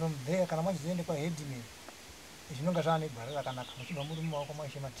from there kana mwachizoende kwaheadman zvinonga zvava negwara rakanaka muchibva muri mumaoko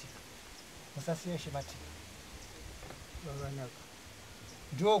mwashematika musasiya shematika zvakanaka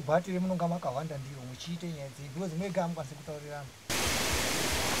Ndio bhatiri munonga makawanda ndiro muchiite nyaya idzi ndiwo dzimwe gama mukwanise kutaurirana.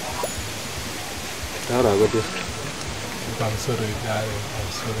 Taura kuti pamusoro idare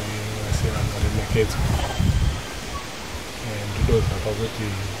pamusoro yevasera varemekedzo ndinodza pakuti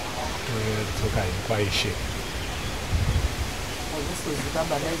todzoka kwaishe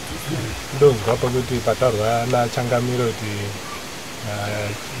ndozwa pakuti patarwa nachangamiro kuti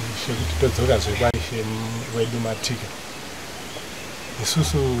kuti todzoka zvekwaishe wedu matika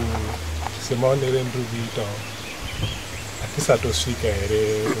isusu semaonere ndiri kuitawo hatisatosvika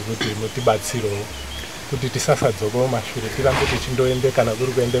here kuti mutibatsirewo kuti tisasadzokawo mashure tirambe tichindoende kana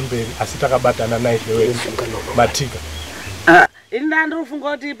kuri kuende mberi asi takabatana naizvo matika. Ini ndiri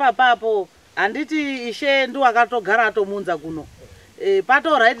kufunga kuti ipapapo handiti ishe ndiwo akatogara atomunza kuno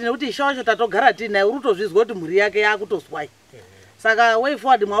patoraithi nekuti ishe wacho tatogara tinaye uri kutozvizwa kuti mhuri yake yakutozwai saka way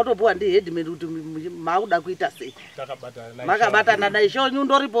forward mautopiwa ndihedman kuti makuda kuita sei makabatana naishe wenyu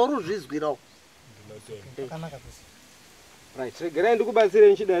ndoripo uri kuzvizwirawo. Right, regerai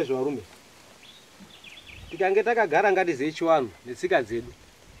ndikubatsirei nchida zvarume. Tikange takagara ngatizive chiwanhu netsika dzedu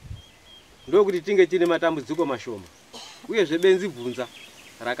ndokuti tinge tine matambudziko mashoma uye zvebenzi bvunza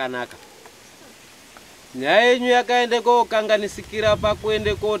rakanaka. Nyaya yenyu yakaende kokanganisikira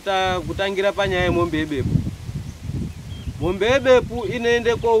pakuende kutangira panyaya yemombe yebepu. Mombe yebepu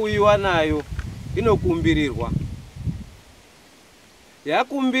inoende kouyiwa nayo inokumbirirwa.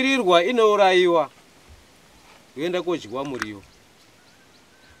 Yakumbirirwa inourayiwa yoenda kodyiwa muriwo.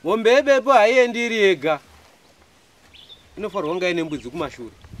 Mombe yebepu haiendi iri yega. Inofanirwa kunge ine mbudzi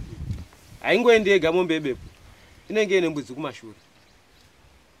kumashure. Haingoendi yega mombe yebepu. Inenge ine mbudzi kumashure.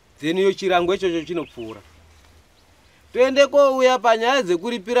 Then chirango ichocho chinopfuura. Toende kouya panyaya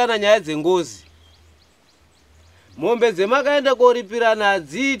dzekuripirana nyaya dzengozi. Mombe dzemakaenda koripirana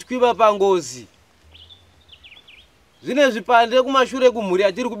hadziitwi pangozi. Zvine zvipande kumashure kumhuri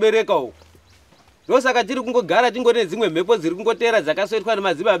atiri kubereka uko. Ndosaka tiri kungogara tingone dzimwe mhepo dziri kungotera dzakasoitwa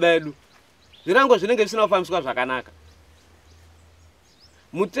nemadzibaba edu. Zvirango zvinenge zvisina kufambiswa zvakanaka.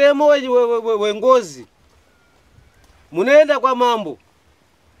 Mutemo wengozi munoenda kwamambo.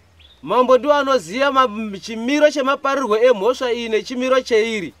 Mambo ndiwo anoziva chimiro chemaparirwo emhosva iyi nechimiro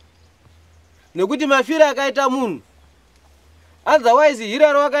cheiri. Nekuti mafiro akaita munhu. Otherwise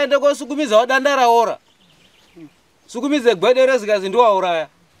hira rawakaenda kosukumidza danda raora. Sukumidze gwedere zikazi ndiwauraya.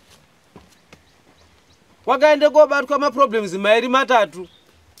 Wakaende kobatwa maproblems mairi matatu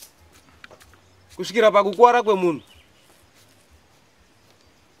kusvikira pakukuwara kwemunhu.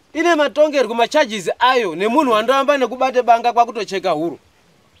 Ine matongerwo macharges ayo nemunhu wandoamba nekubate banga kwakutocheka huro.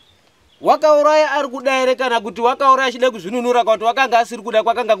 Wakauraya ari kudaire kana kuti wakauraya achide kuzvinunura kuti wakanga asiri kuda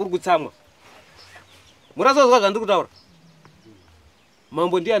kwakanga kuri kutsamwa. Murasozwa zvandiri kutaura.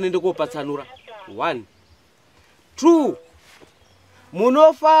 Mambo ndiye anoende kopatsanura. 1 2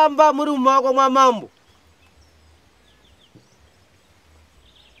 munofamba muri mumaoko mwamambo.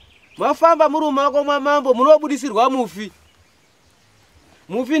 Mafamba muri mumaoko mwamambo munobudisirwa mufi.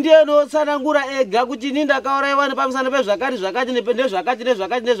 Mufi ndiye anotsanangura ega kuti ini ndakaurayiwa nepamusana pezvakati zvakati nezvakati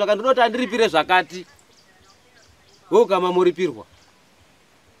nezvakati nezvakati ndinoti andiripire zvakati. Wewe kama muripirwa.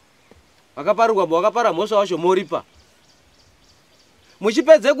 Wakaparirwa wakapara mhosva wacho moripa.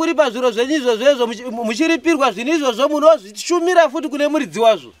 Muchipedze kuripa zviro zvenyu izvozvo muchiripirwa zvinhu izvozvo munozvishumira futi kune muridzi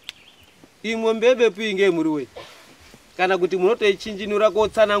wazvo. Imwe mbebepu inge muri we. Kana kuti munotoichinjinura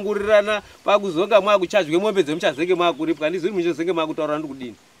kotsanangurirana pakuzonga mwakuchadye mombe dzemuchazenge mwakuripwa ndizuri muchazenge mwakutaura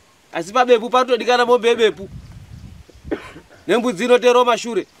ndikudini. Asi pabepu patodikana mombe yebepu. Nembudzi inotero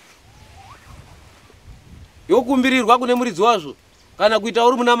mashure. Yokumbirirwa kune muridzi wazvo. Kana kuita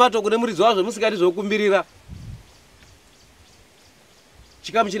uri munamato kune muridzi wazvo musikati zvokumbirira.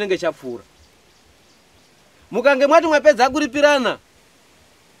 Chikamu chinenge chapfuura. Mukange mwati mwapedza kuripirana.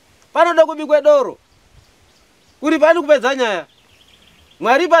 Panoda kubikwe doro. Kuri pani kupedza nyaya.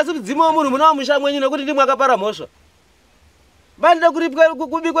 Mwari pasi mudzimo womunhu munawo musha mwenyu nekuti ndimwe akapara mhosva. Bandida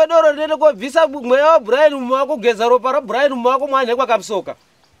kubikwe doro rinoende kobvisa mweya waBrian mumaoko kugeza ropa raBrian mumaoko mwanhekwa kamusoka.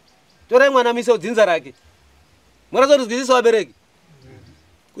 Torai mwana mise udzinza rake. Mwarazondizwisisa wabereki.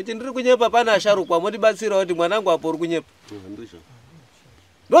 Kuti ndiri kunyepa pana asharukwa motibatsira kuti mwanangu apo uri kunyepa.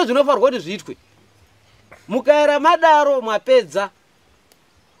 Ndo zvinofanirwa kuti zviitwe. Mukaera madaro mwapedza.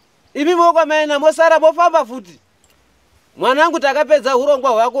 Imi mokwamaina mosara mofamba futi. Mwanangu takapedza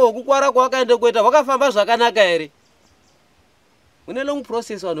urongwa hwako hwokukwara kwakaenda kuita hwakafamba zvakanaka here? Mune long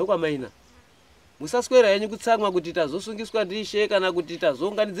process vanhu vokwamaina. Musaswera yenyu kutsamwa kuti tazosungiswa ndishe kana kuti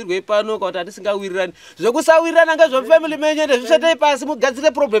tazounganidzirwe pano kana kuti hatisingawirirani. Zvekusawirirana ngezvemufamily menyu ende zvisvetei pasi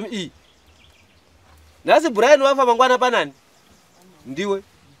mugadzire problem iyi. Nhasi Brian wafa mangwana panani? Ndiwe.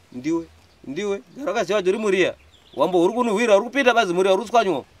 Gara wakaziva kuti uri muriya. wambo uri kunuhwira uri kupinda bazi muri uri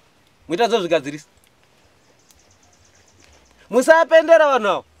tswanywa muita zvigadzirisa musapendera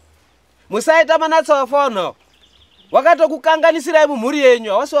vanhu musaita manatsa wafa vanhu wakatokukanganisirai mumhuri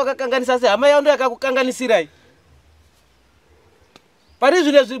yenyu hawasi wakakanganisa sei hama yao ndo yakakukanganisirai pari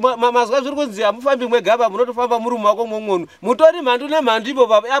zvinezvi mazwa zviri kunzi hamufambi mwegaba munotofamba muri mumako mwomwonu mutori mhandu nemhandu ipo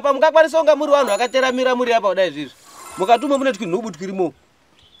baba apa mungakwanisa kunga muri vanhu vakateramira muri apa kudai izvizvi mukatuma mune twinhubu twirimo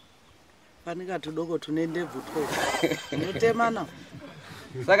panika tudoko tune ndebvu unotemana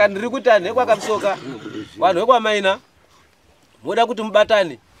saka ndiri kuti anhu ekwakamusoka vanhu vekwamaina moda kuti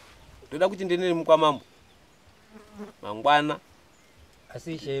mubatane ndoda kuti ndiende mukwamambo mangwana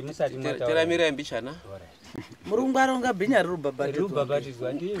asi she musati teramira mbichana murungwaro ngabhinya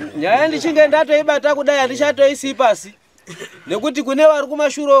rubhabhatizwa nyaya ndichinge ndatoibata kudai handichatoisii pasi nekuti kune vari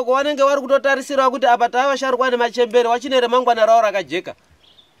kumashure uko vanenge vari kutotarisirawo kuti apa tava vasharukwa nemachembere wachine remangwana ravo rakajeka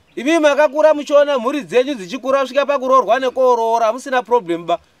imi makakura muchiona mhuri dzenyu dzichikura kusvika pakuroorwa nekooroora hamusina problem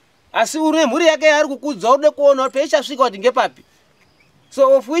ba asi une mhuri yake yari kukudza ude kuona peichasvika kuti ngepapi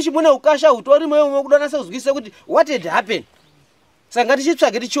so of which mune ukasha hutori moyo kudana seuzwise kuti what had happened saka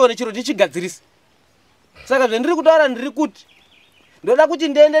tichitsvage tichione chiro tichigadzirisa saka zvendiri kutaura ndiri kuti ndoda kuti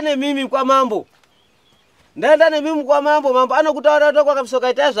ndiende nemimi kwamambo ndaenda nemimi kwamambo mambo anokutaura kuti kwakamusoka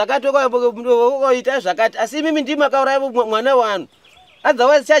itai zvakati itai zvakati asi mimi ndimi makauraya mwana wanhu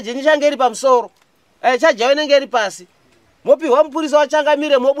otherwise chaje nichange iri pamusoro chaje inenge iri pasi mopihwa mupurisa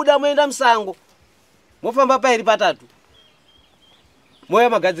wachangamire mobuda moenda musango mofamba pairi patatu moya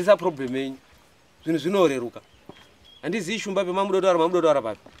magadzisa problem yenyu zvinhu zvinoreruka handizivi shumba pemamudotaura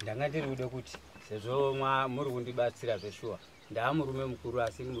papi ndanga ndiri kude kuti sezvo muri kundibatsira zveshuwa ndaamurume mukuru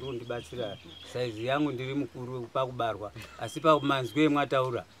asi muri kundibatsira saizi yangu ndiri mukuru pakubarwa asi pamanzwi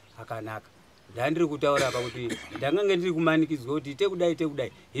mwataura akanaka ndandiri kutaura apa kuti ndangange ndiri kumanikidzwa kuti ite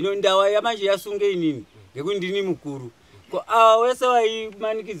kudai hino ndawa yamanje yasunge inini ngekuti ndini mukuru ko ava wese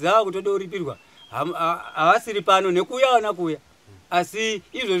vaimanikidza kutoda kuripirwa havasiri pano nekuuya kuya asi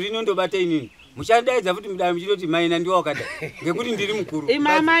izvozvi inondobata inini muchandaidza futi mudai muchitoti maina ndiwo wakada ngekuti ndiri mukuru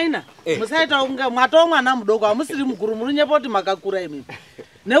maina musaita kunge mwatoo mwana mudoko hamusiri mukuru muri nyepoti makakura imimi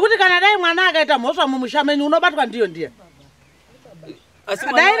nekuti kana dai mwana akaita mhosva mumusha menyu unobatwa ndiyo ndiye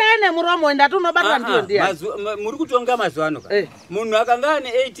dai raine muromo ndati unobatwa ndiyo ndiye muri kutonga mazuva ano munhu akanga ane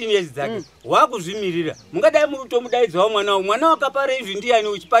 18 years dzake wakuzvimirira mungadai muri kutomudaidzawo mwana wakapara izvi ndiani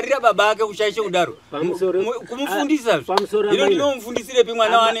uchiparira baba ake kushaishe kudaro kumufundisa hino ndinomufundisirepi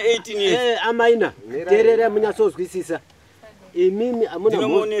mwana wane 18 years amaina terera munyatsozwisisa imimi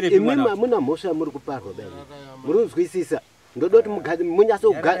amuna mhosva muri kuparwa bai muri kuzwisisa ndodoti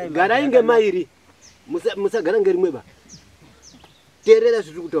munyatsogara inge mairi musagara ngerimwe ba terera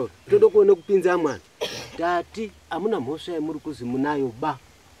zviri kutaura toda kuona kupinza mwana tati amuna mhosva yamuri kuzi munayo ba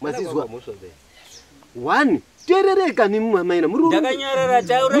mazizwa one terereka nimi mamaina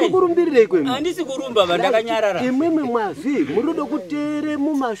ndakanyarara muri kurumbirirei kwemi handisi kurumba ba ndakanyarara imwimwe mwazi muroda kutere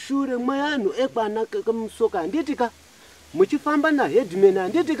mumashure mweanhu ekwana kamusoka handitika muchifamba naheadman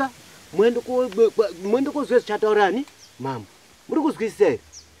handitika muende kozwe zvichataurani mambo muri kuzwisisa here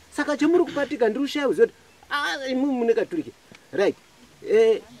saka chemuri kupatika ndiri ushayiwa zoti imwimwe munekaturike right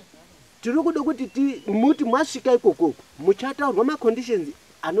tiri kuda kuti muti mwasvika ikoko muchataurwa maconditions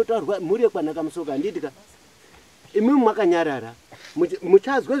anotaurwa mhuri yekwana kamusoka handitika imimi makanyarara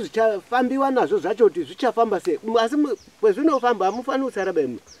muchazwe zvichafambiwa nazvo zvacho kuti zvichafamba sei asi kwezvinofamba hamufaniri kusaraba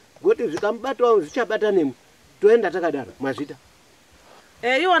imwe ngoti zvikamubatawo zvichabata nemwe toenda takadaro mwazvita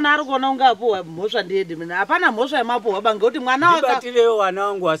iwona ari kuona unge apuhwa mhosva ndiedimina hapana mhosva yemapuhwa ba ngekuti mwana ndibatirewo wana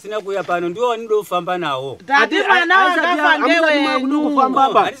wangu asina kuuya pano ndiwo wanindofamba nawo tati mwana wakafa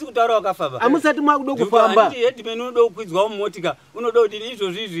ngewehandisi kutaura wakafa ba hamusati mwakuda kufamba hedimeni unoda kukwidzwawo mumotika unoda kudini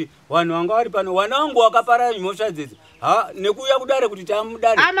izvozvizvi vanhu vanga vari pano wana wangu wakapara mhosva dzedzi nekuuya kudare kuti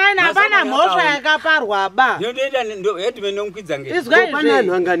tamudare amaina hapana mhosva yakaparwa ba ndinotoita hedimeni nomukwidza ngei izwaipana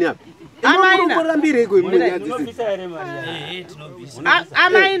anhu angani apa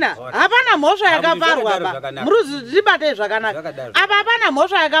amaina hapana mhosva yakaparwa ba muruzvibatei zvakanaka apa hapana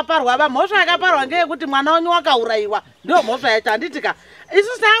mhosva yakaparwa ba mhosva yakaparwa ngeyekuti mwana wenyu wakaurayiwa ndio mhosva yacho handitika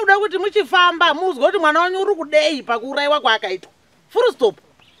isu tauda kuti muchifamba muzwe kuti mwana wenyu uri kudei pakuurayiwa kwaakaitwa full stop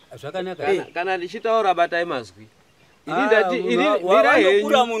zvakanaka kana ndichitaura batai mazwi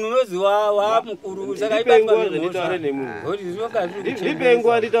wakura munhu unoziva wamukuru saka ipenguva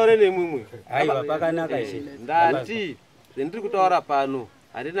nditaure nemumwe aiwa pakanaka ishe ndati zvendiri kutaura pano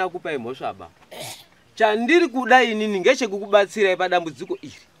handina kupai mhosva ba chandiri kuda inini ngechekukubatsirai padambudziko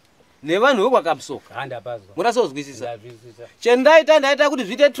iri nevanhu vekwakamusoka murasozwisisa chendaita ndaita kuti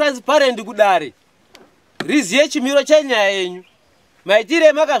zviite transparent kudare riziye chimiro chenyaya yenyu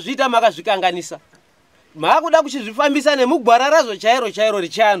maitire makazviita makazvikanganisa Maakuda kuchizvifambisa nemugwara razvo chairo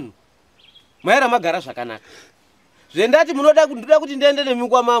richanu. Maera magara zvakanaka. Zvendati munoda kuti ndiende nemi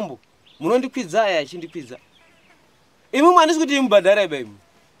kwaMambo. Munondikwidza aya achindikwidza. Imi mwandisi kuti imubhadhara iba imi.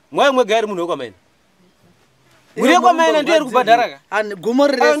 Mwaye mwegari munhu wekwamaina. Muri wekwamaina ndiye kubhadhara ka? Gumo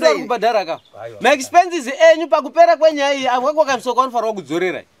rese. Ndiye kubhadhara ka? Ma expenses enyu pakupera kwenyaya iyi amwako kamsoka anofanira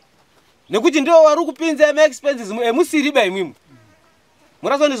kudzorera. Nekuti ndiwo wari kupinza ma expenses emusiri ba imwimwe.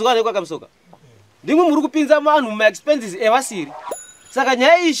 Murazondizwa nekwa kamsoka. Ndimwe muri kupinza vanhu ma expenses evasiri. Saka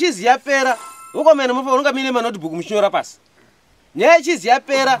nyaya iyi chizi yapera. Wekwamaina munofanira mine ma notebook muchinyora pasi. Nyaya chizi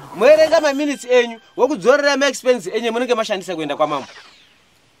yapera, muerenga ma minutes enyu wokudzorera ma expenses enyu munenge mashandisa kuenda kwaMambo.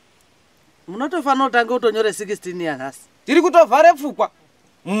 Munotofanira kutanga utonyore 16 years. Tiri kutovhare pfukwa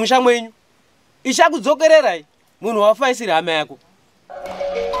mumusha mwenyu. Ichakudzokererai munhu wafa isiri hama yako.